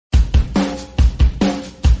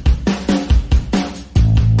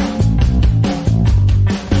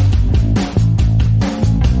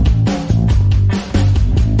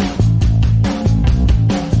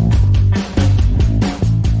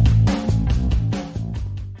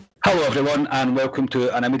Hello everyone and welcome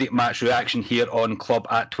to an immediate match reaction here on Club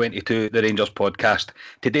at 22, the Rangers podcast.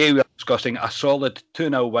 Today we are discussing a solid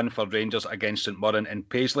 2-0 win for Rangers against St Mirren in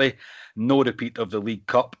Paisley. No repeat of the League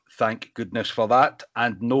Cup, thank goodness for that,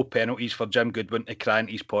 and no penalties for Jim Goodwin to cry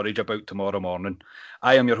his porridge about tomorrow morning.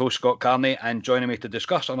 I am your host Scott Carney, and joining me to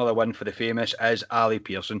discuss another win for the famous is Ali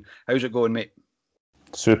Pearson. How's it going, mate?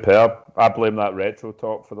 Superb. I blame that retro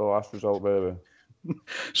talk for the last result, by the way.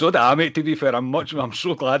 So did I, mate, to be fair. I'm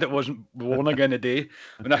so glad it wasn't worn again today.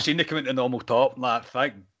 When I seen they come into normal top, I'm like,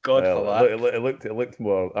 thank God for that. It looked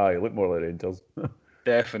more like Rangers.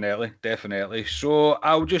 Definitely. So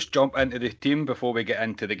I'll just jump into the team before we get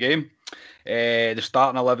into the game. The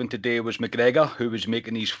starting 11 today was McGregor, who was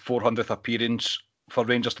making his 400th appearance for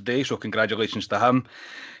Rangers today, so congratulations to him.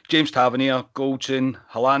 James Tavernier, Goldson,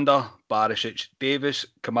 Helander, Barisic, Davis,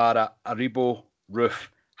 Kamara, Aribo,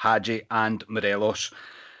 Roof, Hagi and Morelos.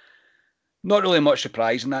 Not really much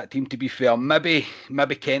surprise in that team, to be fair. Maybe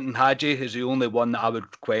Kenton Hagi is the only one that I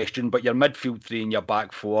would question, but your midfield three and your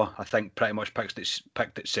back four, I think, pretty much picked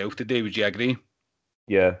itself today. Would you agree?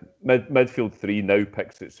 Yeah, midfield three now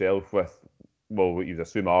picks itself with, well, you'd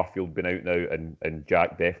assume Arfield been out now and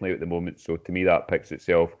Jack definitely at the moment. So to me, that picks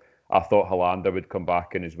itself. I thought Helander would come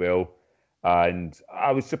back in as well. And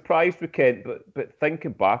I was surprised with Kent, but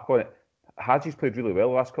thinking back on it, Hagi's played really well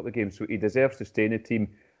the last couple of games, so he deserves to stay in the team.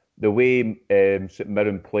 The way St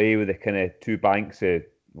Mirren play with the kind of two banks, 4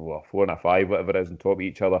 and a 5, whatever it is, on top of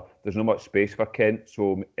each other, there's not much space for Kent,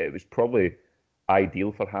 so it was probably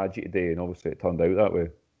ideal for Hagi today, and obviously it turned out that way.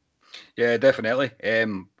 Yeah, definitely.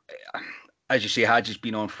 As you say, Hagi's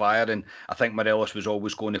been on fire, and I think Morelos was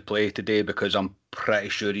always going to play today because I'm pretty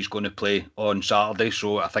sure he's going to play on Saturday,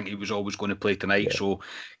 so I think he was always going to play tonight, yeah. So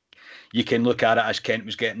you can look at it as Kent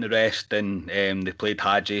was getting the rest and they played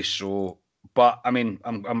Hagi. So, but I mean,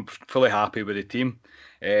 I'm fully happy with the team.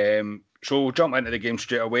 So we'll jump into the game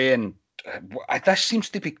straight away. And this seems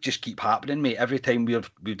to be just keep happening, mate. Every time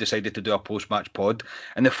we've decided to do a post-match pod,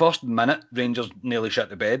 in the first minute, Rangers nearly shut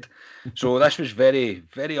the bed. So this was very,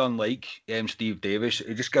 very unlike Steve Davis.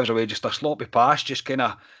 He just gives away just a sloppy pass, just kind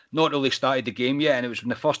of not really started the game yet, and it was in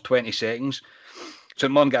the first 20 seconds.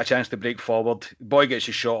 St Mirren get a chance to break forward. Boy gets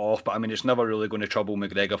his shot off, but I mean, it's never really going to trouble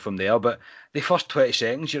McGregor from there. But the first 20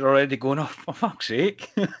 seconds, you're already going off, for fuck's sake.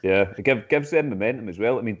 Yeah, it gives them momentum as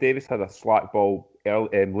well. I mean, Davis had a slack ball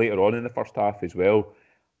later on in the first half as well.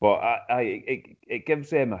 But it gives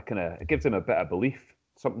them a bit of belief,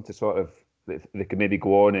 something to sort of, they can maybe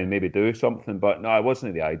go on and maybe do something. But no, it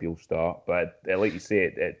wasn't the ideal start. But like you say,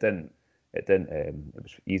 it didn't. It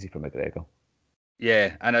was easy for McGregor.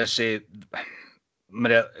 Yeah, and I say,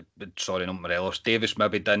 not Morelos. Davis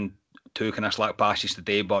maybe done two kind of slack passes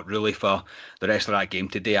today, but really for the rest of that game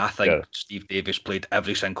today, I think Steve Davis played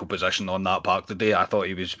every single position on that park today. I thought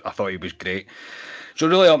he was great. So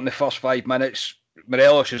really up in the first 5 minutes,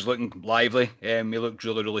 Morelos is looking lively. He looked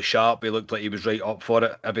really, really sharp. He looked like he was right up for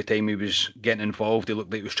it. Every time he was getting involved, he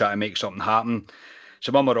looked like he was trying to make something happen.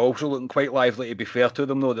 Some of them are also looking quite lively, to be fair to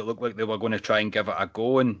them, though. That looked like they were going to try and give it a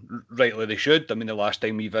go, and rightly they should. I mean, the last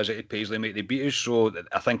time we visited Paisley, mate, they beat us, so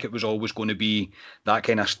I think it was always going to be that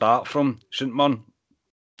kind of start from St Mirren.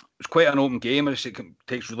 It was quite an open game, and it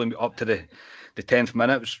takes really up to the 10th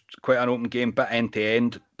minute. It was quite an open game, bit end to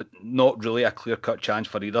end, but not really a clear-cut chance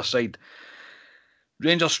for either side.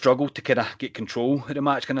 Rangers struggled to kind of get control of the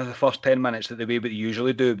match, kind of the first 10 minutes, the way we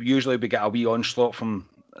usually do. Usually we get a wee onslaught from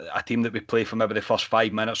a team that we play for maybe the first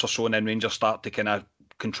 5 minutes or so, and then Rangers start to kind of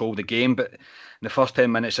control the game. But in the first 10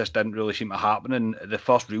 minutes, this didn't really seem to happen, and the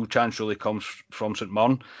first real chance really comes from St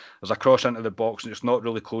Mirren. There's a cross into the box, and it's not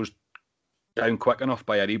really closed down quick enough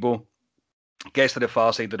by Aribo. Gets to the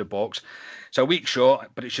far side of the box. It's a weak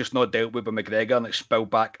shot, but it's just not dealt with by McGregor, and it's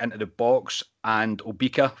spilled back into the box, and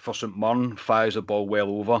Obika for St Mirren fires the ball well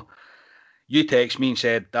over. You text me and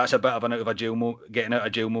said, that's a bit of an getting out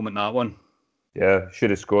of jail moment, that one. Yeah,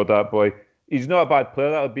 should have scored that, boy. He's not a bad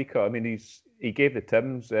player, that Obika. I mean, he gave the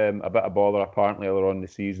Tims a bit of bother apparently earlier on in the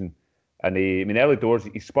season. And early doors,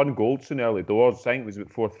 he spun Goldson early doors. I think it was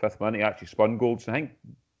about 4th, 5th minute, he actually spun Goldson. I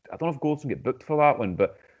don't know if Goldson get booked for that one,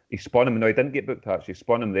 but he spun him. No, he didn't get booked actually. He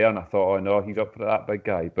spun him there, and I thought, oh no, he's up for that big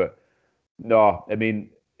guy. But no, I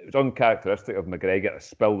mean, it was uncharacteristic of McGregor to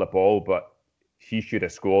spill the ball, but he should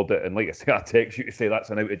have scored it. And like I said, I text you to say that's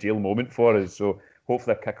an out of jail moment for us. So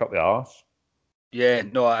hopefully I kick up the arse. Yeah,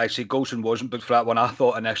 no, actually, Goldson wasn't booked for that one. I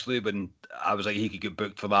thought initially when I was like, he could get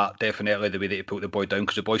booked for that, definitely the way that he put the boy down,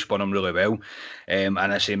 because the boy spun him really well. And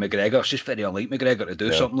I say McGregor, it's just very unlike McGregor to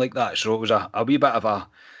do something like that. So it was a wee bit of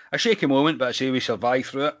a shaky moment, but I say we survived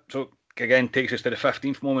through it. So again, takes us to the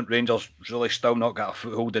 15th moment. Rangers really still not got a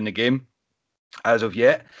foothold in the game. as of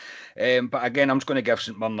yet. But again, I'm just going to give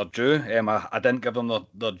St Mirren their due. I didn't give them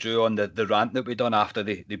their due on the rant that we done after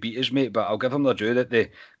they beat us, mate, but I'll give them their due that they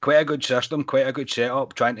quite a good system, quite a good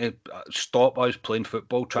setup, trying to stop us playing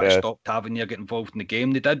football, try to stop Tavernier getting involved in the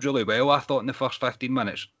game. They did really well, I thought, in the first 15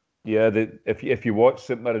 minutes. Yeah, if you watch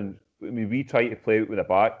St Mirren, I mean, we try to play out with the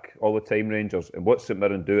back all the time, Rangers, and what St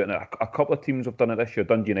Mirren do, and a couple of teams have done it this year.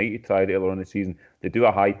 Dundee United tried it earlier on the season. They do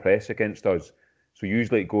a high press against us. So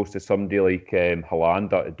usually it goes to somebody like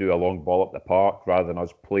Hollander to do a long ball up the park rather than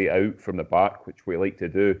us play out from the back, which we like to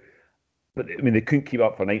do. But I mean, they couldn't keep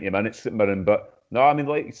up for 90 minutes, St Mirren. But no, I mean,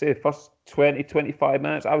 like you say, first 20, 25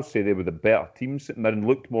 minutes, I would say they were the better team. St Mirren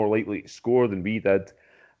looked more likely to score than we did.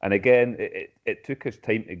 And again, it took us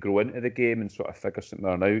time to grow into the game and sort of figure St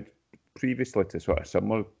Mirren out previously to sort of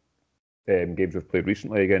similar games we've played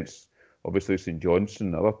recently against, obviously, St Johnstone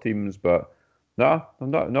and other teams. But no,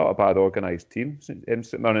 not a bad organised team, St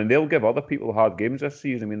Mirren. And they'll give other people hard games this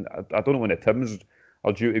season. I mean, I don't know when the Tims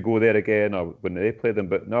are due to go there again or when they play them,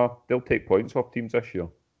 but no, they'll take points off teams this year.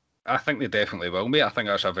 I think they definitely will, mate. I think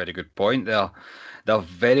that's a very good point. They're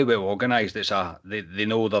very well organised. They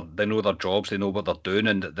know their jobs. They know what they're doing,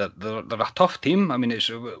 and they're a tough team. I mean, it's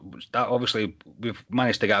that obviously we've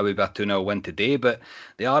managed to get away with a 2-0 win today, but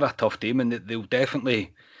they are a tough team, and they'll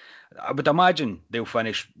definitely. I would imagine they'll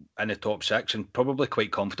finish in the top six and probably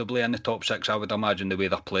quite comfortably in the top six. I would imagine the way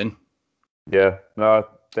they're playing. Yeah, no,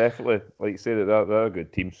 definitely. Like you said, they're a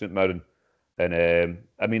good team, St Mirren, and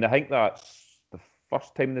I mean, I think that's the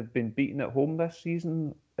first time they've been beaten at home this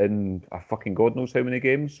season in fucking God knows how many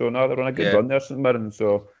games. So no, they're on a good run there, St Mirren.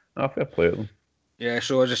 So no, fair play to them. Yeah,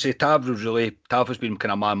 so as I say, Tav has been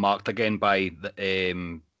kind of man-marked again by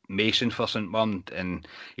Mason for St Mirren, and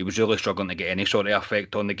he was really struggling to get any sort of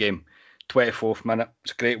effect on the game. 24th minute,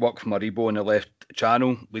 it's great work from Aribo in the left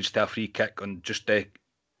channel, leads to a free kick on just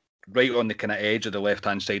right on the kind of edge of the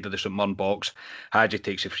left-hand side of the St Mirren box. Hadji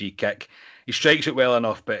takes a free kick. He strikes it well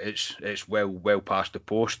enough, but it's well past the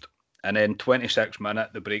post. And then 26th minute,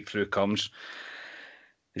 the breakthrough comes.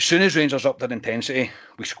 As soon as Rangers up their intensity,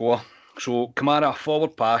 we score. So Kamara,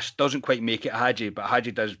 forward pass, doesn't quite make it Hadji, but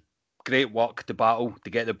Hadji does great work to battle, to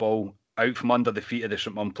get the ball out from under the feet of the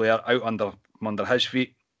St Mirren player, out from under his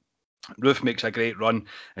feet. Roof makes a great run.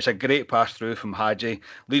 It's a great pass through from Hadji.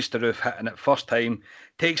 Leads to Roof hitting it first time.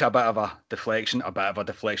 Takes a bit of a deflection.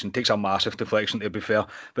 Takes a massive deflection, to be fair.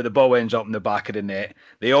 But the ball ends up in the back of the net.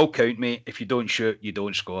 They all count, mate. If you don't shoot, you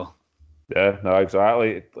don't score. Yeah, no,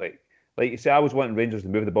 exactly. Like you say, I was wanting Rangers to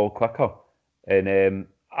move the ball quicker. And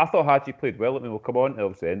I thought Hadji played well. I mean, we'll come on to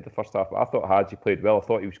obviously the end of the first half, but I thought Hadji played well. I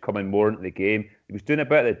thought he was coming more into the game. He was doing a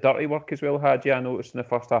bit of the dirty work as well, Hadji, I noticed in the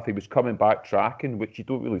first half. He was coming back tracking, which you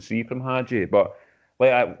don't really see from Hadji. But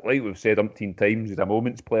like we've said umpteen times, he's a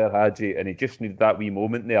moments player, Hadji, and he just needed that wee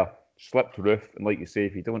moment there. Slipped Roof, and like you say,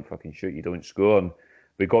 if you don't fucking shoot, you don't score. And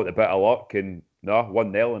we got a bit of luck, and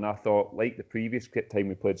 1-0. And I thought, like the previous time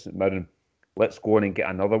we played St Mirren, let's go on and get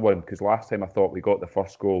another one, because last time I thought we got the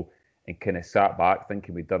first goal and kind of sat back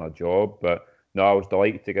thinking we'd done a job. But no, I was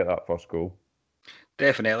delighted to get that first goal.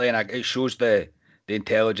 Definitely, and it shows the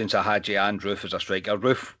intelligence of Hadji and Roof as a striker.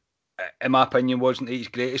 Roof, in my opinion, wasn't his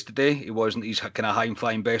greatest today. He wasn't his kind of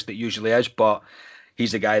high-flying best that usually is, but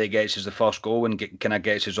he's the guy that gets us the first goal and kind of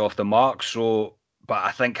gets us off the mark. So, but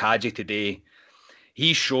I think Hadji today,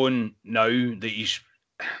 he's shown now that he's,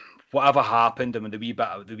 whatever happened, I mean, the wee bit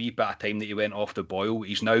of time that he went off the boil,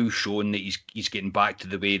 he's now shown that he's getting back to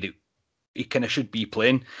the way that he kind of should be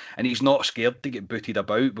playing, and he's not scared to get booted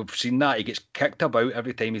about. We've seen that. He gets kicked about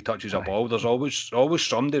every time he touches a ball. There's always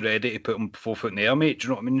somebody ready to put him 4 foot in the air, mate. Do you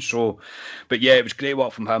know what I mean? So, but yeah, it was great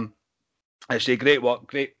work from him. I say great work,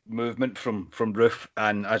 great movement from Roof,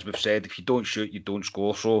 and as we've said, if you don't shoot, you don't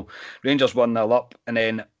score. So Rangers 1-0 up, and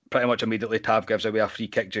then pretty much immediately Tav gives away a free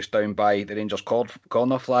kick just down by the Rangers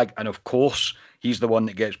corner flag, and of course he's the one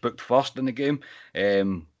that gets booked first in the game.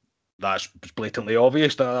 That's blatantly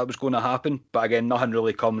obvious that was going to happen, but again, nothing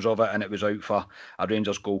really comes of it, and it was out for a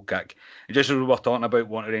Rangers goal kick. And just as we were talking about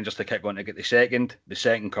wanting Rangers to kick on to get the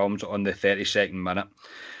second comes on the 32nd minute.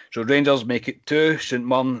 So Rangers make it 2, St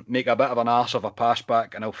Mirren make a bit of an arse of a pass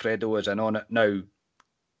back, and Alfredo is in on it. Now,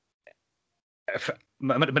 if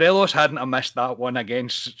Morelos hadn't missed that one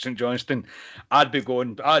against St Johnstone, I'd be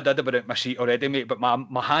going, I'd about out my seat already, mate, but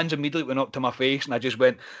my hands immediately went up to my face, and I just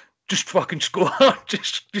went, just fucking score,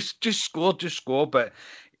 just score. But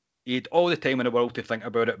he had all the time in the world to think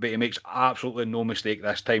about it, but he makes absolutely no mistake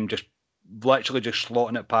this time, just literally just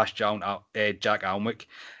slotting it past Jack Alnwick,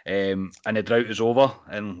 and the drought is over,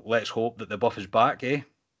 and let's hope that the buff is back, eh?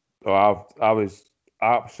 Oh, I was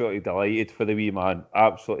absolutely delighted for the wee man.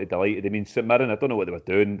 Absolutely delighted. I mean, St Mirren, I don't know what they were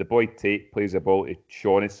doing. The boy Tate plays the ball to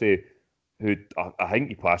Shaughnessy, who I think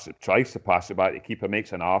he tries to pass it back. The keeper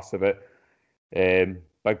makes an arse of it.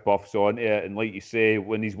 Big Buff's on it, and like you say,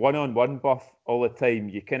 when he's one-on-one Buff all the time,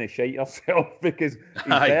 you kind of shite yourself because he's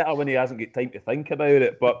better when he hasn't got time to think about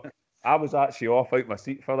it. But I was actually off out my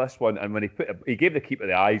seat for this one, and when he gave the keeper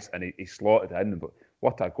the eyes and he slotted in. But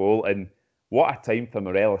what a goal, and what a time for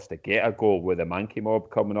Morelos to get a goal with the Mankey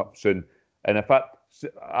mob coming up soon. And in fact,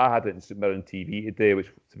 I had it in St Mirren TV today,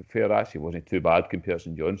 which, to be fair, actually wasn't too bad compared to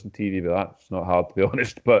St Johnstone TV, but that's not hard to be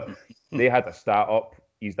honest. But they had a stat up.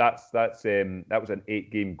 That was an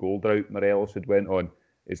 8-game goal drought Morelos had went on.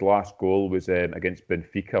 His last goal was against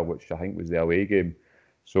Benfica, which I think was the away game.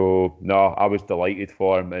 So, no, I was delighted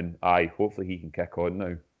for him, and hopefully he can kick on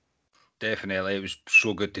now. Definitely. It was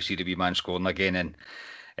so good to see the wee man scoring again,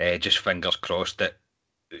 and just fingers crossed that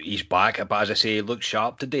he's back. But as I say, he looked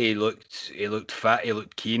sharp today. He looked fit, he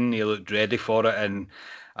looked keen, he looked ready for it, and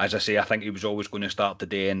as I say, I think he was always going to start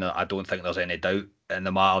today, and I don't think there's any doubt in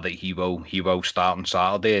the matter that he will start on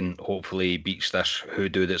Saturday, and hopefully he beats this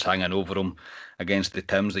hoodoo that's hanging over him against the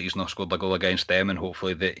Tims, that he's not scored a goal against them, and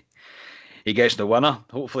hopefully that he gets the winner.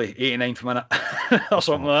 Hopefully 89th minute or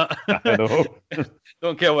something like that. I know.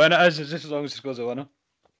 Don't care when it is, it's just as long as he scores a winner.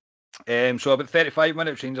 So about 35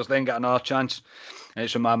 minutes, Rangers then get another chance, and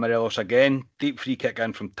it's from Morelos again. Deep free kick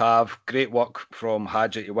in from Tav. Great work from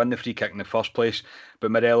Hadji to win the free kick in the first place,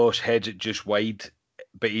 but Morelos heads it just wide.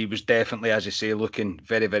 But he was definitely, as I say, looking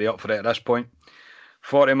very, very up for it at this point.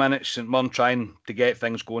 40 minutes, St Mirren trying to get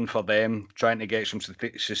things going for them, trying to get some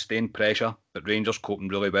sustained pressure, but Rangers coping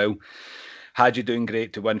really well. Hadji doing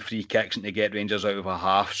great to win free kicks and to get Rangers out of a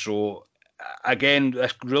half. So again,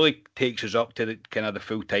 this really takes us up to the kind of the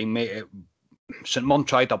full time, mate. St Mirren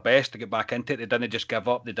tried their best to get back into it. They didn't just give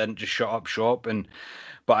up. They didn't just shut up shop.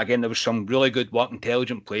 But again, there was some really good work,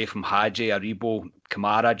 intelligent play from Hadji, Aribo,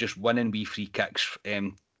 Kamara, just winning wee free kicks,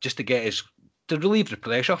 just to relieve the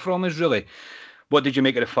pressure from us. Really, what did you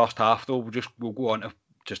make of the first half? Though we'll go on to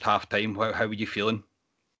just half time. How were you feeling?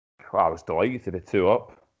 Well, I was delighted to be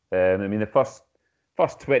 2-up. I mean, the first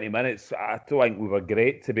 20 minutes, I don't think we were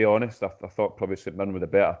great, to be honest. I thought probably St Mirren were a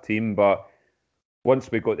better team, but once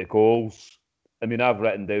we got the goals, I mean, I've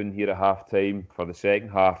written down here at half-time for the second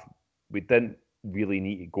half, we didn't really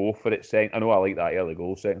need to go for it. I know I like that early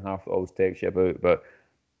goal second half that I always text you about, but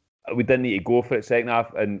we didn't need to go for it second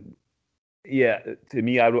half. And yeah, to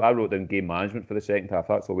me, I wrote down game management for the second half.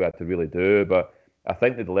 That's all we had to really do. But I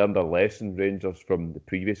think they'd learned their lesson, Rangers, from the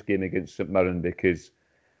previous game against St Mirren, because,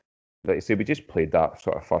 like I say, we just played that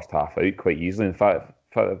sort of first half out quite easily. In fact,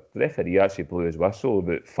 the referee actually blew his whistle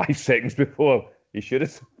about 5 seconds before he should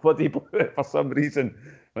have bloody blew it for some reason,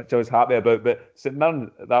 which I was happy about. But St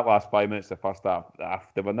Mirren, that last 5 minutes, the first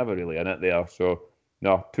half, they were never really in it there. So,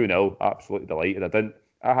 no, 2-0, absolutely delighted.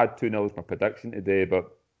 I had 2-0 as my prediction today,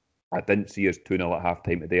 but I didn't see us 2-0 at half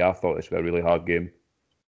time today. I thought this was a really hard game.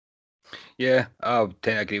 Yeah, I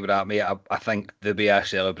tend to agree with that, mate. I think the way I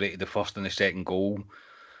celebrated the first and the second goal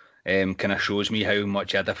kind of shows me how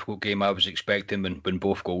much a difficult game I was expecting when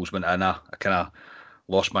both goals went in. I kind of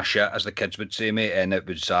lost my shit, as the kids would say, mate, and it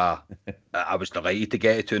was I was delighted to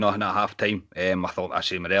get it 2-0 at half time. I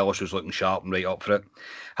thought, Morelos was looking sharp and right up for it.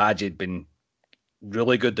 Hadji had been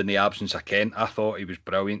really good in the absence of Kent. I thought he was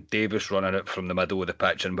brilliant. Davis running it from the middle of the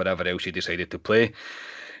pitch and wherever else he decided to play.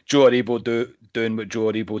 Joe Aribo doing what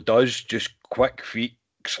Joe Aribo does, just quick feet,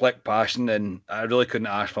 slick passing, and I really couldn't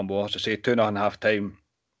ask for more. As I say, 2-0 at half time.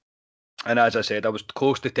 And as I said, I was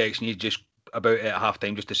close to texting you just about it at half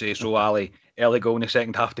time just to say, so Ali, early goal in the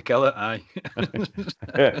second half to kill it. Aye.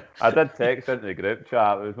 I did text into the group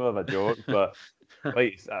chat. It was more of a joke, but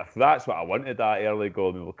like, if that's what I wanted, that early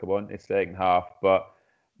goal, I mean, we'll come on to the second half. But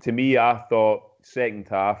to me, I thought second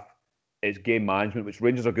half is game management, which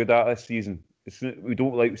Rangers are good at this season. We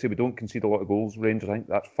don't concede a lot of goals, Rangers. I think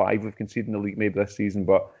that's 5 we've conceded in the league maybe this season,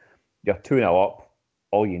 but you're 2-0 up.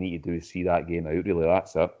 All you need to do is see that game out, really.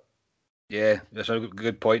 That's it. Yeah, that's a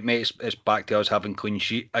good point, mate. It's back to us having clean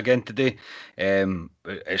sheet again today.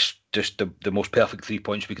 It's just the most perfect 3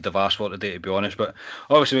 points we could have asked for today, to be honest. But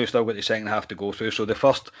obviously we've still got the second half to go through. So the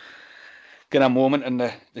first kind of moment in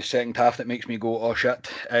the second half that makes me go, oh shit,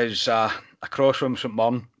 is a cross from St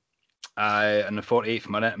Mirren. In the 48th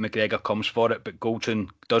minute, McGregor comes for it, but Goldson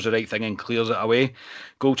does the right thing and clears it away.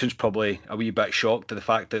 Goldson's probably a wee bit shocked to the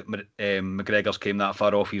fact that McGregor's came that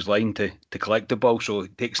far off his line to collect the ball, so he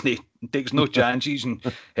takes no chances and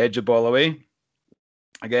heads the ball away.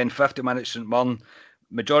 Again, 50 minutes St Mirren,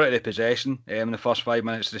 majority of the possession in the first 5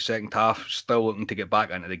 minutes of the second half, still looking to get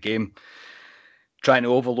back into the game. trying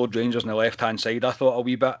to overload Rangers on the left-hand side, I thought, a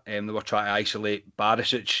wee bit. They were trying to isolate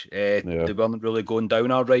Barisic. They weren't really going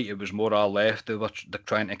down all right. It was more our left they're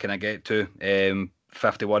trying to kind of get to.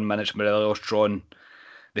 51 minutes, Morelos drawn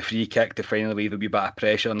the free kick to finally leave a wee bit of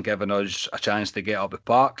pressure and giving us a chance to get up the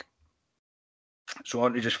park. So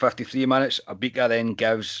on to just 53 minutes, Abika then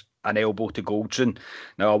gives an elbow to Goldson.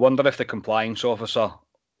 Now, I wonder if the compliance officer,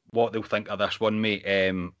 what they'll think of this one, mate.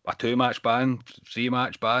 A 2-match ban,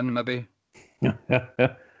 3-match ban, maybe?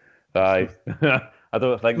 Aye. I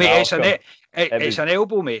don't think mate, it's an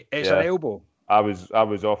elbow, mate. It's an elbow. I was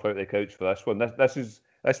off out the couch for this one. This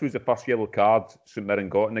was the first yellow card St Mirren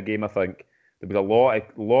got in the game, I think. There was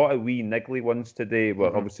a lot of wee niggly ones today.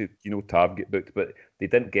 Well, obviously, Tav get booked, but they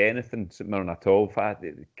didn't get anything, St Mirren, at all. In fact,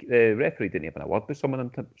 the referee didn't even have a word with some of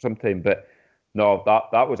them sometime. But no,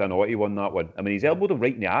 that was a naughty one, that one. I mean, he's elbowed him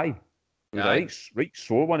right in the eye. It was a right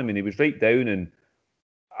sore one. I mean, he was right down, and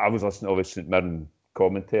I was listening to all the St Mirren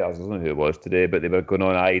commentators. I don't know who it was today, but they were going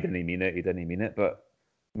on, he didn't mean it. But,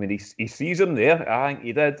 I mean, he sees him there. I think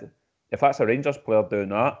he did. If that's a Rangers player doing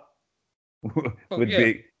that,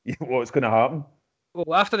 be what's going to happen.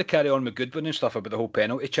 Well, after the carry on with Goodwin and stuff about the whole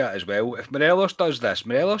penalty chat as well, if Morelos does this,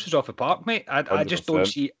 Morelos is off the park, mate. I just don't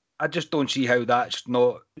see how that's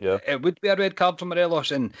not. Yeah. It would be a red card for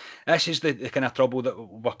Morelos, and this is the kind of trouble that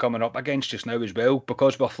we're coming up against just now as well,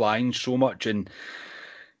 because we're flying so much and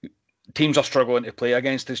teams are struggling to play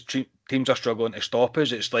against us. Teams are struggling to stop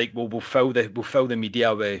us. It's like, well, we'll fill the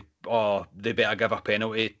media with, they better give a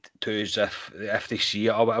penalty to us if they see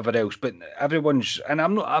it or whatever else. But everyone's, and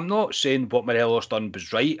I'm not saying what Morelos done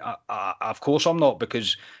was right. Of course I'm not,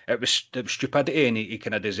 because it was stupidity, and he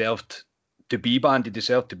kind of deserved to be banned. He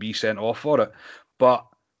deserved to be sent off for it. But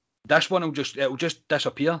this one will just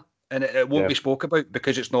disappear, and it won't be spoke about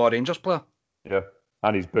because it's not a Rangers player. Yeah.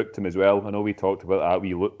 And he's booked him as well. I know we talked about that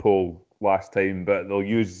wee loophole last time, but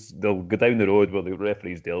they'll go down the road where the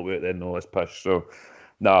referees deal with it, then all this pish. So,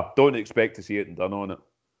 don't expect to see it done on it.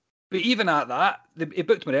 But even at that, he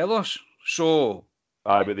booked Morelos. So,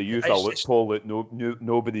 but they used a loophole that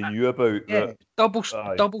nobody knew about. Yeah, double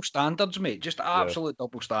standards, mate. Just absolute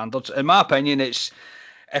double standards. In my opinion,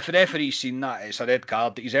 if the referee's seen that, it's a red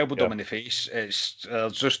card. He's elbowed him in the face. There's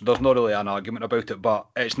not really an argument about it, but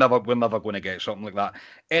we're never going to get something like that.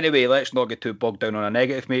 Anyway, let's not get too bogged down on a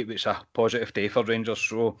negative, mate. It's a positive day for Rangers.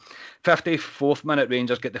 So, 54th minute,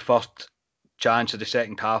 Rangers get the first chance of the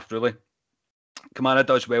second half, really. Kamara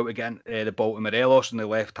does well to get the ball to Morelos in the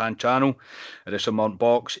left-hand channel. There's a Mount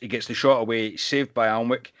box. He gets the shot away, saved by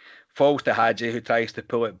Alnwick. Falls to Hadji, who tries to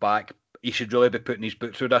pull it back. He should really be putting his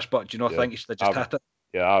boot through this, but do you not think he should have just hit it?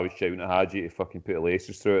 Yeah, I was shouting at Hadji to fucking put the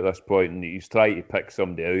laces through at this point, and he's trying to pick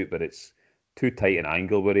somebody out, but it's too tight an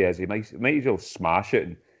angle where he is. He might as well smash it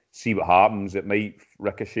and see what happens. It might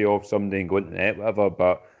ricochet off somebody and go into the net, whatever.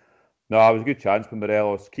 But no, it was a good chance for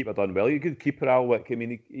Morelos. Keeper done well. He's a good keeper, Alnwick. I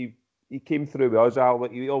mean, he came through with us,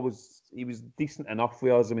 Alnwick. He was decent enough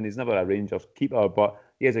with us. I mean, he's never a Rangers keeper, but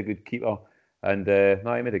he is a good keeper. And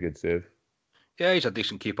he made a good save. Yeah, he's a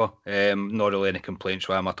decent keeper. Not really any complaints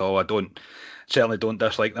with him at all. I certainly don't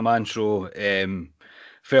dislike the man. So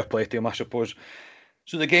fair play to him, I suppose.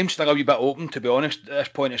 So the game's still a wee bit open, to be honest. At this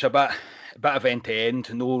point, it's a bit of end to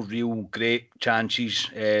end. No real great chances.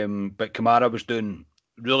 But Kamara was doing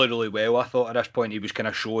really, really well. I thought at this point he was kind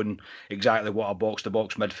of showing exactly what a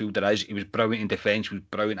box-to-box midfielder is. He was brilliant in defence. He was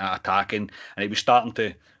brilliant at attacking, and he was starting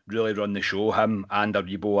to really run the show. Him and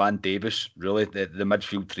Aribo and Davis, really, the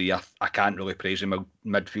midfield three. I can't really praise him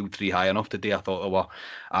midfield three high enough today. I thought they were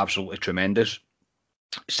absolutely tremendous.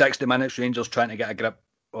 60 minutes, Rangers trying to get a grip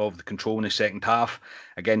of the control in the second half.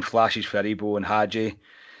 Again, flashes for Aribo and Hadji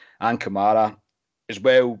and Kamara as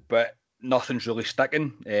well, but nothing's really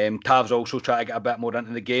sticking. Tav's also trying to get a bit more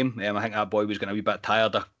into the game. I think that boy was getting a wee bit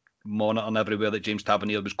tired of monitoring everywhere that James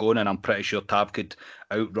Tavernier was going, and I'm pretty sure Tav could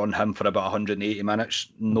outrun him for about 180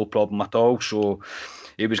 minutes, no problem at all. So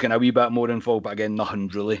he was getting a wee bit more involved, but again,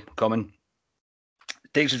 nothing's really coming.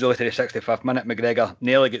 Takes us really to the 65th minute. McGregor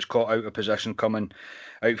nearly gets caught out of position coming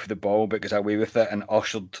out for the ball, but gets away with it and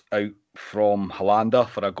ushered out from Hollander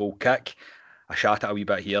for a goal kick. I shot it a wee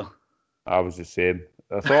bit here. I was the same.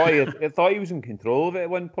 I thought he was in control of it at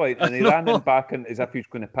one point, and he ran in back as if he was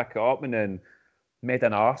going to pick it up, and then made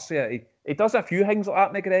an arse of it. He does a few things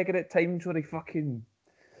like that, McGregor, at times where he fucking...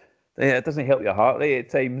 it doesn't help your heart rate at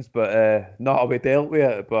times, but not how we dealt with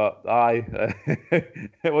it. But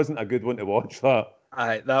it wasn't a good one to watch, that.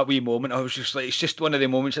 that wee moment, I was just like, it's just one of the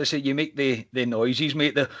moments. I say, you make the noises,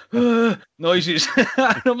 mate, the noises.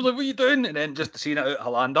 And I'm like, what are you doing? And then just seeing it out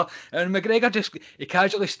Hollander. And McGregor he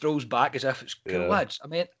casually strolls back as if it's cool, lads.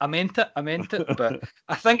 I meant it. But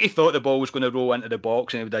I think he thought the ball was going to roll into the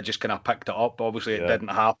box and he would have just kind of picked it up. Obviously, it didn't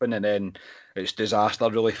happen. And then it's disaster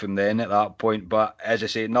really from then at that point. But as I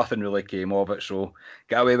say, nothing really came of it. So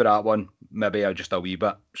get away with that one. Maybe just a wee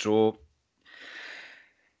bit. So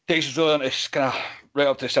takes us really on to kind of right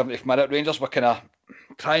up to the 70th minute. Rangers were kind of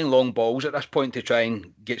trying long balls at this point to try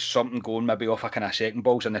and get something going, maybe off a kind of second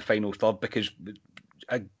balls in the final third, because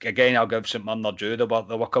again, I'll give St Mirren their due. They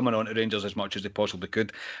were coming on to Rangers as much as they possibly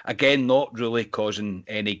could. Again, not really causing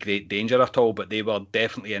any great danger at all, but they were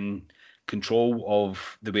definitely in control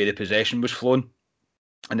of the way the possession was flowing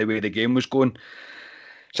and the way the game was going.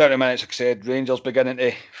 70 minutes, like I said, Rangers beginning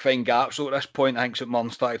to find gaps. So at this point, I think St Mirren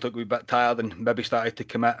started to look a bit tired and maybe started to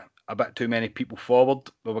commit a bit too many people forward.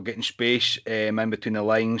 We were getting space in between the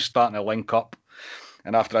lines, starting to link up.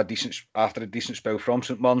 And after a decent spell from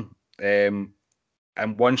St Mirren,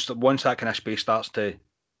 and once that kind of space starts to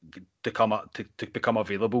become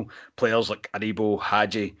available, players like Aribo,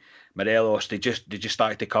 Hagi, Morelos, they just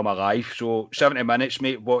started to come alive. So 70 minutes,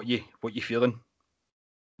 mate. What you feeling?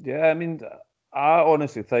 Yeah, I mean, I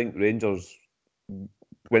honestly think Rangers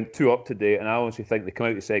went 2 up today, and I honestly think they come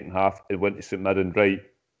out the second half and went to St Mirren, right,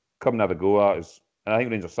 come and have a go at us. And I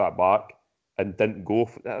think Rangers sat back and didn't go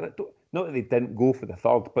for that. Not that they didn't go for the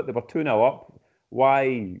third, but they were 2-0 up.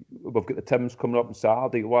 Why? We've got the Tims coming up on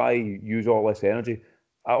Saturday. Why use all this energy?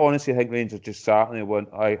 I honestly think Rangers just sat and they went,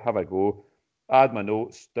 I have a go. I had my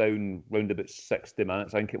notes down round about 60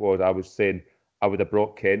 minutes, I think it was. I was saying I would have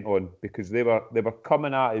brought Kent on because they were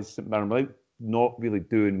coming at us, St Mirren, not really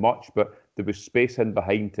doing much, but there was space in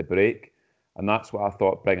behind to break, and that's what I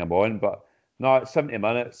thought, bring him on. But no, at 70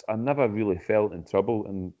 minutes, I never really felt in trouble,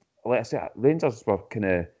 and like I say, Rangers were kind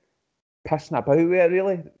of pissing about with it,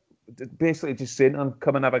 really. Basically just saying to them,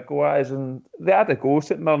 come and have a go at us, and they had a go,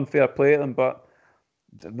 St Mirren, fair play to them, but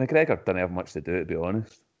McGregor didn't have much to do, to be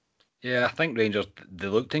honest. Yeah, I think Rangers, they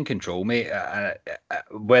looked in control, mate.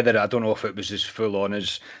 Whether, I don't know if it was as full on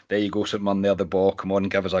as, there you go, St Mirren, there the ball, come on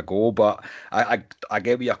and give us a go, but I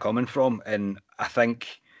get where you're coming from, and I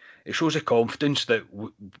think it shows the confidence that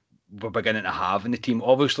we're beginning to have in the team.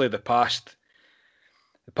 Obviously, the past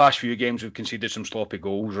few games we've conceded some sloppy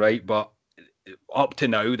goals, right? But up to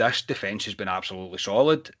now, this defence has been absolutely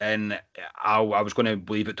solid, and I was going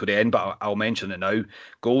to leave it to the end, but I'll mention it now.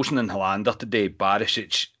 Goldson and Hollander today,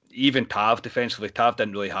 Barisic, even Tav defensively. Tav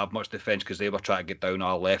didn't really have much defence because they were trying to get down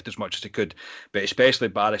our left as much as they could, but especially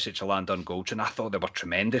Barisic, Hollander and Goldson, I thought they were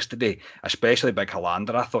tremendous today, especially big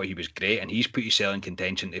Hollander. I thought he was great, and he's put himself in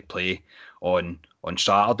contention to play on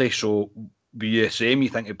Saturday. So were you the same? You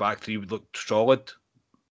think the back three would look solid?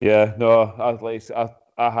 Yeah, no,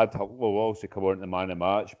 I had, well, obviously come on to the man of the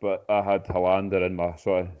match, but I had Hollander in my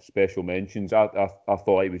sort of special mentions. I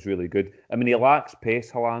thought he was really good. I mean, he lacks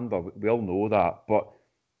pace, Hollander, we all know that, but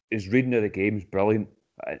his reading of the game is brilliant.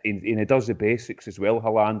 And he does the basics as well,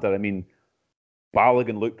 Hollander. I mean,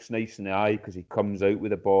 Balogun looks nice in the eye because he comes out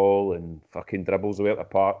with the ball and fucking dribbles away at the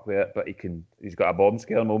park with it, but he's got a bomb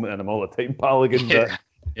scare moment in him all the time, Balogun.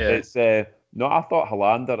 Yeah. It's no, I thought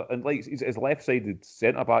Hollander, and like he's left-sided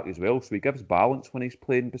centre back as well, so he gives balance when he's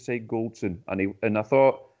playing beside Goldson. And I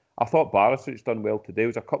thought Barisic's done well today. There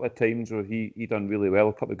was a couple of times where he done really well,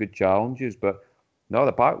 a couple of good challenges, but no,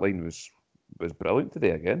 the back line was brilliant today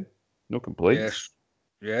again. No complaints.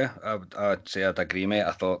 Yes. Yeah, I'd say I'd agree, mate.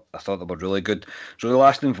 I thought they were really good. So the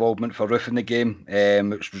last involvement for Roofe in the game,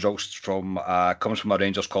 which results from comes from a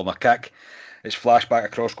Rangers corner kick. It's flashback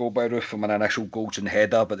across goal by Roofe from an initial Goldson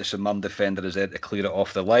header, but the St Mirren defender is there to clear it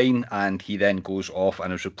off the line, and he then goes off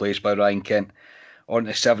and is replaced by Ryan Kent. On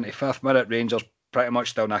the 75th minute, Rangers pretty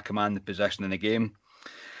much still not commanding position in the game.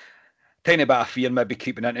 Tiny bit of fear maybe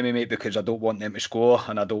creeping into me, mate, because I don't want them to score,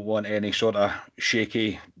 and I don't want any sort of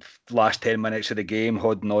shaky last 10 minutes of the game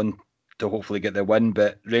holding on to hopefully get the win.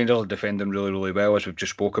 But Rangers are defending really, really well, as we've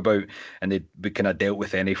just spoke about, and we kind of dealt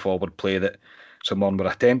with any forward play that someone were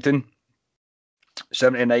attempting.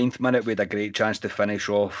 79th minute, we had a great chance to finish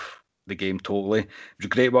off the game totally. It was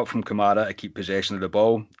great work from Kamara to keep possession of the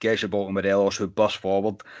ball, gets the ball to Morelos, who bursts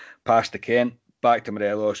forward, past to Kent, back to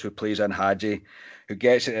Morelos, who plays in Hagi, who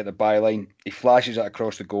gets it at the byline. He flashes it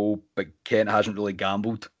across the goal, but Kent hasn't really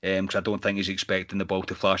gambled, because I don't think he's expecting the ball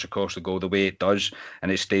to flash across the goal the way it does,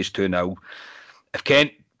 and it stays 2-0. If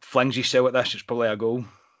Kent flings himself at this, it's probably a goal.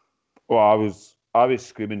 Well, I was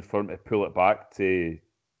screaming for him to pull it back to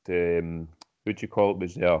who'd you call it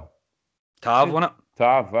was there? Tav, wasn't it?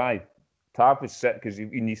 Tav, aye. Tav was sick because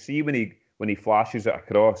you see when he when he flashes it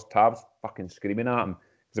across, Tav's fucking screaming at him.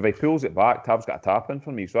 Because if he pulls it back, Tav's got a tap in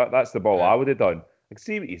for me. So that's the ball I would have done. I can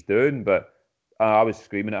see what he's doing, but I was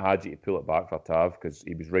screaming at Hadji to pull it back for Tav because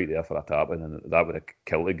he was right there for a tap in, and that would have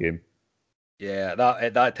killed the game. Yeah,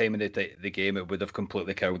 at that time of the game, it would have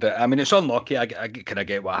completely killed it. I mean, it's unlucky. I kind of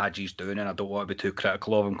get what Hadji's doing, and I don't want to be too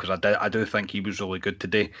critical of him because I do think he was really good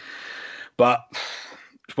today. But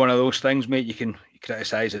it's one of those things, mate. You can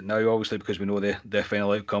criticise it now, obviously, because we know the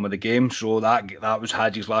final outcome of the game. So that was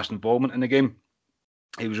Hadji's last involvement in the game.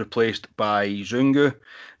 He was replaced by Zungu.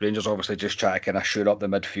 Rangers obviously just try to kind of shoot up the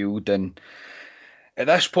midfield, and at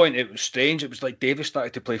this point, it was strange. It was like Davis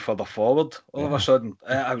started to play further forward all of a sudden.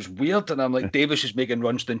 It was weird, and I'm like, Davis is making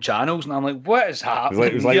runs down channels, and I'm like, what is happening?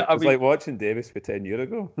 It was like watching Davis for 10 years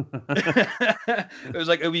ago. It was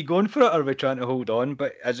like, are we going for it, or are we trying to hold on?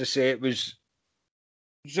 But as I say, it was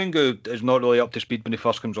Zungu is not really up to speed when he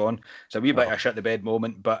first comes on. It's a wee bit of a shit the bed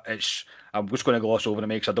moment, but I'm just going to gloss over it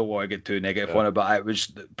because I don't want to get too negative on it. But it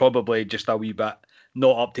was probably just a wee bit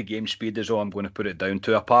not up to game speed is all I'm going to put it down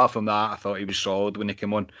to. Apart from that, I thought he was solid when he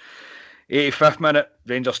came on. 85th minute,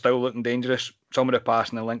 Rangers still looking dangerous. Some of the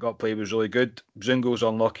passing and link-up play was really good. Zungo's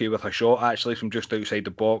unlucky with a shot, actually, from just outside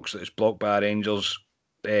the box that's blocked by Rangers,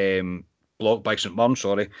 blocked by St Mirren,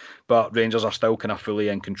 sorry. But Rangers are still kind of fully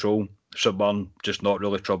in control. St Mirren just not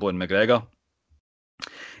really troubling McGregor.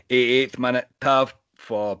 88th minute, Tav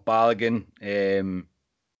for Balogun.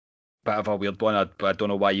 Bit of a weird one. I don't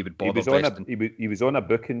know why you would bother. He was on a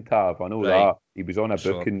booking, Tav. I know that. He was on a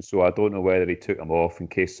booking, so I don't know whether he took him off in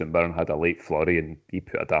case St Mirren had a late flurry and he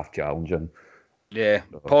put a daft challenge in. Yeah,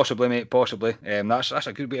 possibly, mate, possibly. That's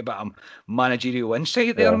a good bit of managerial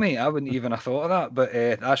insight there, mate. I wouldn't even have thought of that, but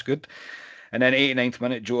that's good. And then 89th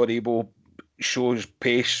minute, Joe Aribo shows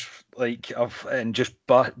pace and just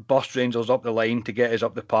burst Rangers up the line to get us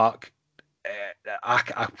up the park. I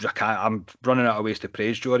can't. I'm running out of ways to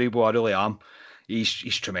praise Joe Aribo. I really am. He's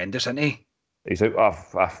tremendous, isn't he? I've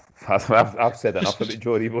said enough about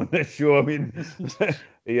Joe Aribo on this show. I mean,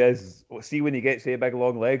 he is. See when he gets big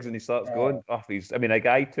long legs and he starts going. A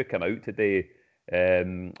guy took him out today.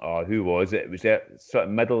 Who was it? It was sort of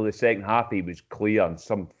middle of the second half. He was clear and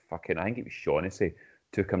I think it was Shaughnessy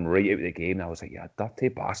took him right out of the game. And I was like, yeah, dirty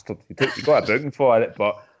bastard. You got a booking for it,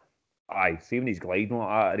 but see when he's gliding like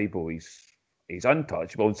that, Aribo, he's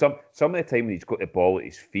untouchable. And some of the time when he's got the ball at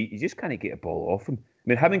his feet, you just can't get the ball off him. I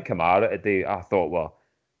mean, him and Kamara today, I thought were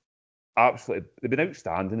absolutely, they've been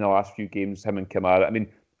outstanding in the last few games, him and Kamara. I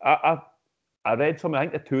mean, I read something, I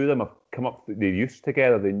think the two of them have come up, they used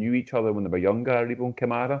together, they knew each other when they were younger, Aribo and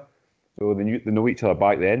Kamara. So they know each other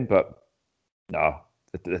back then, but no,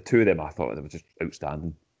 the two of them, I thought they were just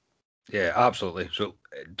outstanding. Yeah, absolutely. So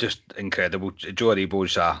just incredible. Joe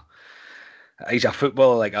Aribo's he's a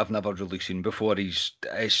footballer like I've never really seen before. As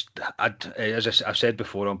I've said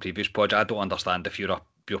before on previous pods, I don't understand if you're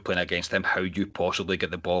playing against him, how you possibly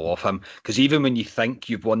get the ball off him. Because even when you think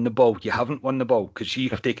you've won the ball, you haven't won the ball because he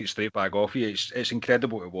take it straight back off you. It's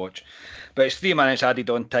incredible to watch. But it's 3 minutes added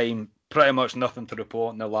on time. Pretty much nothing to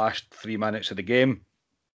report in the last 3 minutes of the game.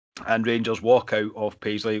 And Rangers walk out of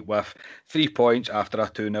Paisley with 3 points after a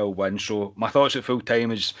 2-0 win. So my thoughts at full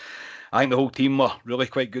time is I think the whole team were really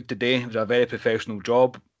quite good today. It was a very professional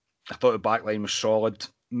job. I thought the back line was solid.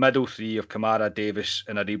 Middle three of Kamara, Davis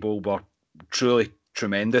and Aribo were truly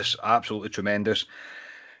tremendous, absolutely tremendous.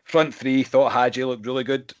 Front three, thought Hadji looked really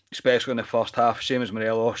good, especially in the first half. Same as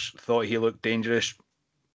Morelos, thought he looked dangerous.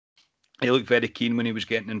 He looked very keen when he was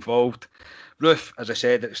getting involved. Roof, as I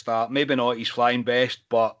said at the start, maybe not his flying best,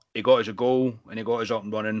 but he got us a goal and he got us up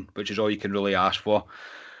and running, which is all you can really ask for.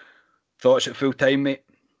 Thoughts at full time, mate?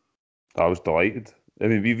 I was delighted. I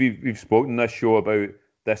mean, we've spoken this show about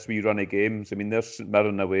this wee run of games. I mean, there's St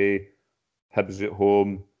Mirren away, Hibs at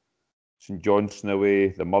home, St Johnstone away,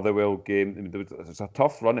 the Motherwell game. I mean, it's a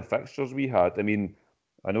tough run of fixtures we had. I mean,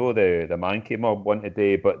 I know the man came up one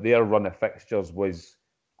today, but their run of fixtures was,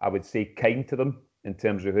 I would say, kind to them in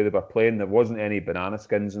terms of who they were playing. There wasn't any banana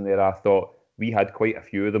skins in there. I thought we had quite a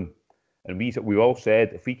few of them. And we all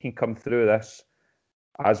said, if we can come through this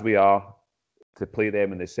as we are to play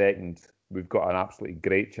them in the second, we've got an absolutely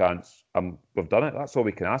great chance. We've done it. That's all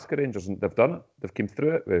we can ask of Rangers, and they've done it. They've come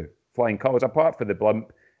through it with flying colours, apart from the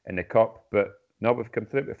blimp in the cup. But no, we've come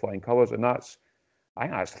through it with flying colours, and I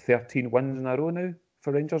think that's 13 wins in a row now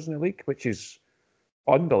for Rangers in the league, which is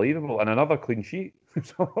unbelievable, and another clean sheet.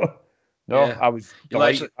 I was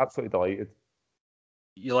delighted, absolutely delighted.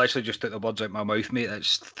 You actually just took the words out of my mouth, mate.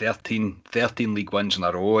 It's 13 league wins in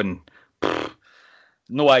a row, and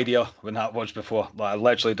No idea when that was before. Like, I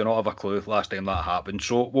literally do not have a clue last time that happened.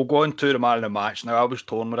 So we'll go on to the man of the match. Now, I was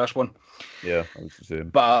torn with this one. Yeah, I was the same.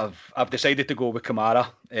 But I've decided to go with Kamara.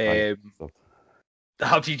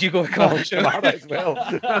 How did you go with Kamara? Kamara as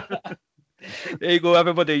well. There you go,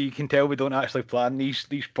 everybody. You can tell we don't actually plan these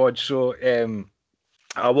pods. So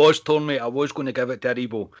I was torn, mate. I was going to give it to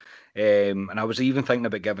Aribo. And I was even thinking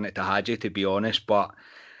about giving it to Hadji, to be honest. But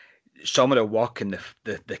some of the work and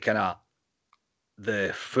the kind of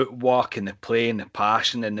the footwork and the play and the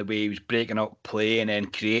passing and the way he was breaking up play and then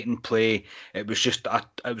creating play. It was just,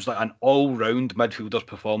 it was like an all-round midfielder's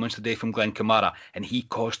performance today from Glenn Kamara, and he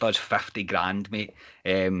cost us 50 grand, mate.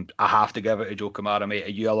 I have to give it to Joe Kamara, mate.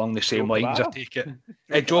 Are you along the same lines? I take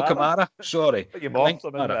it. Joe Kamara? Sorry. But you mocked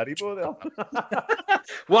him in Aribo there.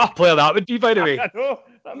 What a player that would be, by the way. I know.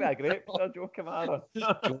 That'd be a great player, Joe Kamara.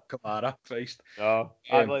 Joe Kamara, Christ.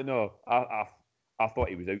 No, I thought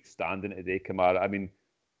he was outstanding today, Kamara. I mean,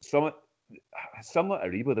 similar to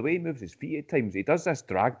Aribo, the way he moves his feet at times, he does this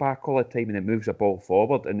drag back all the time and it moves the ball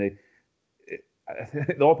forward, and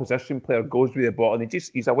the opposition player goes with the ball and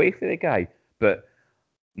he's away from the guy. But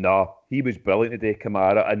no, he was brilliant today,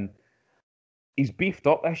 Kamara, and he's beefed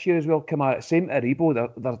up this year as well, Kamara. Same to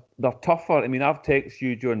Aribo, they're tougher. I mean, I've texted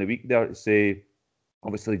you during the week there to say,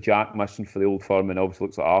 obviously Jack missing for the Old Firm and obviously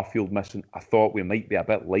looks like Arfield missing. I thought we might be a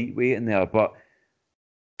bit lightweight in there, but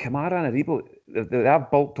Kamara and Aribo, they have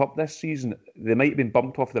bulked up this season. They might have been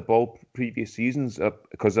bumped off the ball previous seasons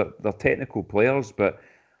because they're technical players, but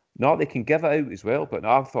no, they can give it out as well. But no,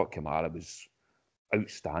 I thought Kamara was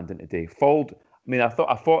outstanding today. I thought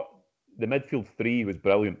the midfield three was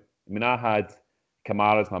brilliant. I mean, I had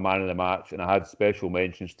Kamara as my man of the match, and I had special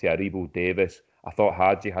mentions to Aribo, Davis. I thought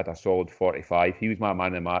Hadji had a solid 45. He was my man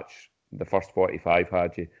of the match, the first 45,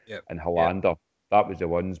 Hadji, and Helander. Yep. That was the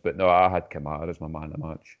ones, but no, I had Kamara as my man of the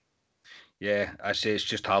match. Yeah, I say it's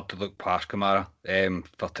just hard to look past Kamara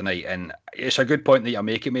for tonight, and it's a good point that you're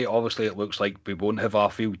making, mate. Obviously, it looks like we won't have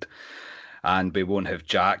Arfield and we won't have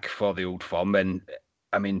Jack for the Old Firm, and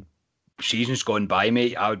I mean, season's gone by,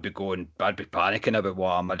 mate. I'd be panicking about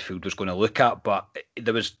what our midfield was going to look at, but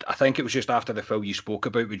I think it was just after the foul you spoke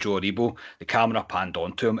about with Joe Aribo, the camera panned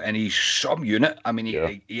onto him, and he's some unit. I mean,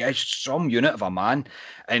 he is some unit of a man,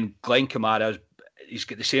 and Glenn Kamara, he's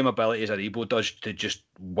got the same ability as Aribo does to just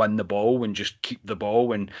win the ball and just keep the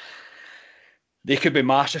ball, and they could be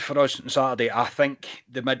massive for us on Saturday. I think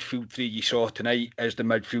the midfield three you saw tonight is the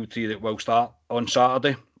midfield three that will start on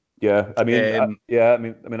Saturday. Yeah, I mean,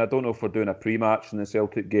 I don't know if we're doing a pre-match in the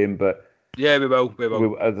Celtic game, but yeah, we will.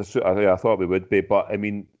 I thought we would be, but I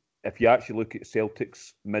mean, if you actually look at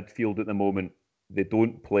Celtic's midfield at the moment, they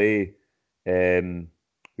don't play.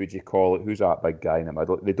 Who do you call it? Who's that big guy in the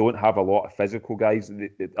middle? They don't have a lot of physical guys.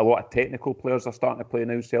 A lot of technical players are starting to play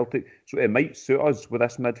now, Celtic. So it might suit us with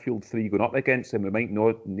this midfield three going up against them. We might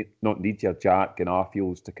not need your Jack and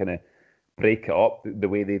Arfields to kind of break it up the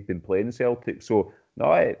way they've been playing Celtic. So no,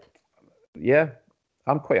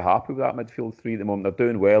 I'm quite happy with that midfield three at the moment. They're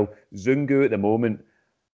doing well. Zungu at the moment,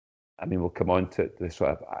 I mean, we'll come on to the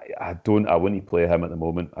sort of. I wouldn't play him at the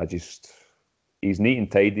moment. He's neat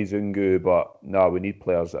and tidy, Zungu, but no, we need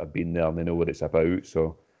players that have been there and they know what it's about.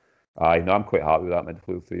 So, I'm quite happy with that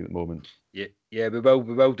midfield three at the moment. Yeah, we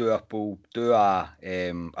will do an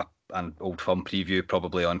Old Firm preview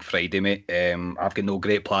probably on Friday, mate. I've got no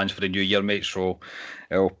great plans for the new year, mate, so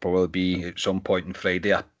it'll probably be at some point on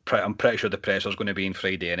Friday. I'm pretty sure the presser's going to be on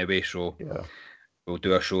Friday anyway, so we'll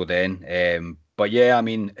do a show then. But yeah, I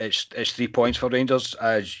mean, it's 3 points for Rangers,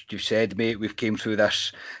 as you've said, mate. We've came through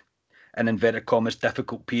this, in inverted commas,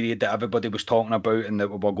 difficult period that everybody was talking about, and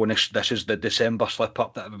that this is the December slip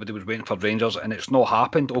up that everybody was waiting for Rangers, and it's not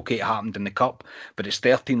happened. Okay, it happened in the Cup, but it's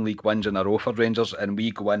 13 league wins in a row for Rangers, and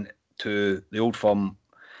we go into the Old Firm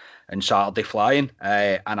on Saturday flying,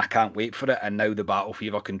 and I can't wait for it. And now the battle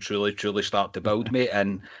fever can truly start to build, mate,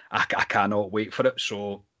 and I cannot wait for it.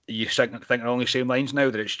 So you thinking along the same lines now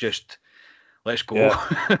that it's just, let's go. Yeah.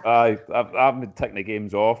 I've been ticking the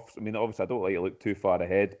games off. I mean, obviously, I don't like to look too far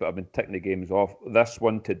ahead, but I've been ticking the games off. This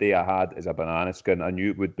one today I had is a banana skin. I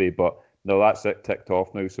knew it would be, but no, that's it ticked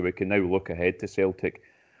off now, so we can now look ahead to Celtic.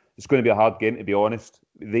 It's going to be a hard game, to be honest.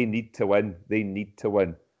 They need to win.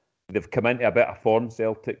 They've come into a bit of form,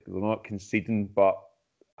 Celtic. They're not conceding, but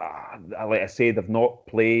like I say, they've not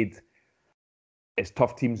played as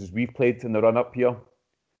tough teams as we've played in the run-up here.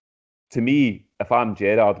 To me, if I'm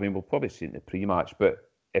Gerrard, I mean, we'll probably see it in the pre-match, but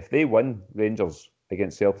if they win Rangers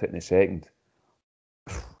against Celtic in the second,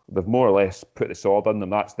 they've more or less put the sword on them,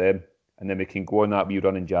 that's them. And then we can go on that wee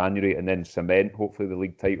run in January and then cement, hopefully, the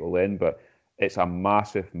league title then. But it's a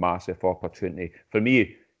massive, massive opportunity. For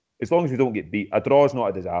me, as long as we don't get beat, a draw is not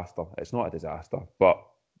a disaster. It's not a disaster, but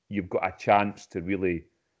you've got a chance to really,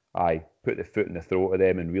 put the foot in the throat of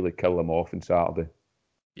them and really kill them off on Saturday.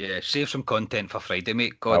 Yeah, save some content for Friday,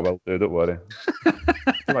 mate. God. I will do, don't worry. Too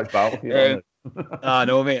much Battlefield on it. I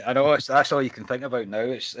know, mate. I know. That's all you can think about now.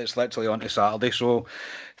 It's literally on to Saturday. So,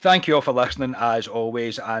 thank you all for listening, as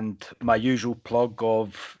always. And my usual plug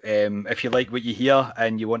of if you like what you hear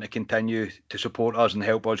and you want to continue to support us and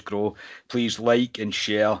help us grow, please like and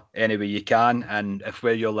share any way you can. And if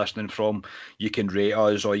where you're listening from, you can rate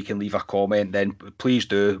us or you can leave a comment, then please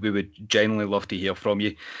do. We would genuinely love to hear from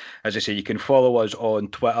you. As I say, you can follow us on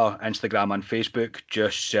Twitter, Instagram, and Facebook.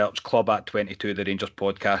 Just search Club at 22 The Rangers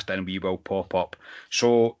Podcast, and we will pop up.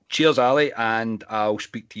 So, cheers, Ali, and I'll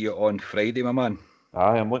speak to you on Friday, my man.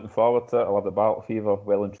 Aye, I'm looking forward to it. I'll have the battle fever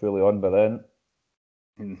well and truly on by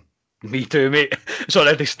then. Me too, mate. It's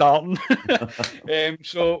already starting.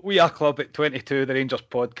 So, we are Club at 22 The Rangers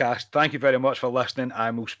Podcast. Thank you very much for listening,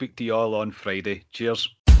 and we'll speak to you all on Friday. Cheers.